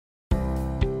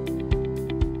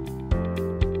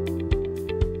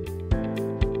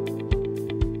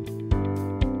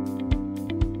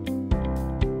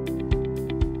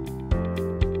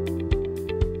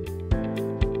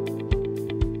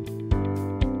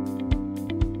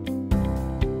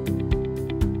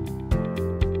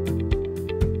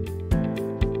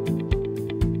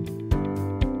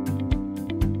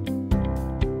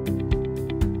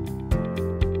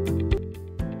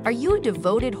Are you a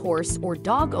devoted horse or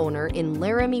dog owner in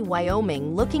Laramie,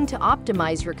 Wyoming looking to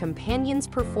optimize your companion's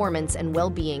performance and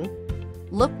well-being?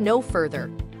 Look no further.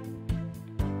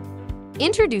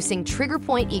 Introducing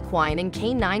Triggerpoint Equine and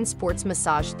Canine Sports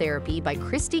Massage Therapy by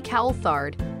Christy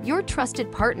Cowell-Thard, your trusted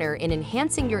partner in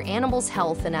enhancing your animal's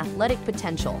health and athletic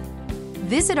potential.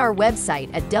 Visit our website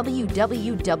at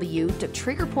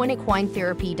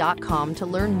www.triggerpointequinetherapy.com to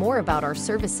learn more about our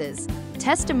services,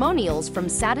 testimonials from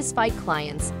satisfied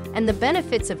clients, and the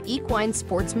benefits of equine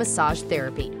sports massage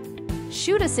therapy.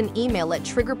 Shoot us an email at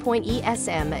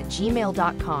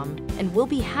triggerpointesm@gmail.com and we'll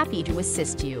be happy to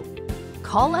assist you.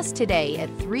 Call us today at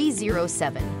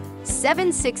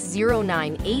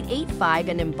 307-760-9885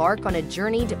 and embark on a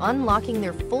journey to unlocking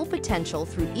their full potential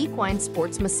through equine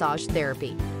sports massage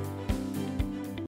therapy.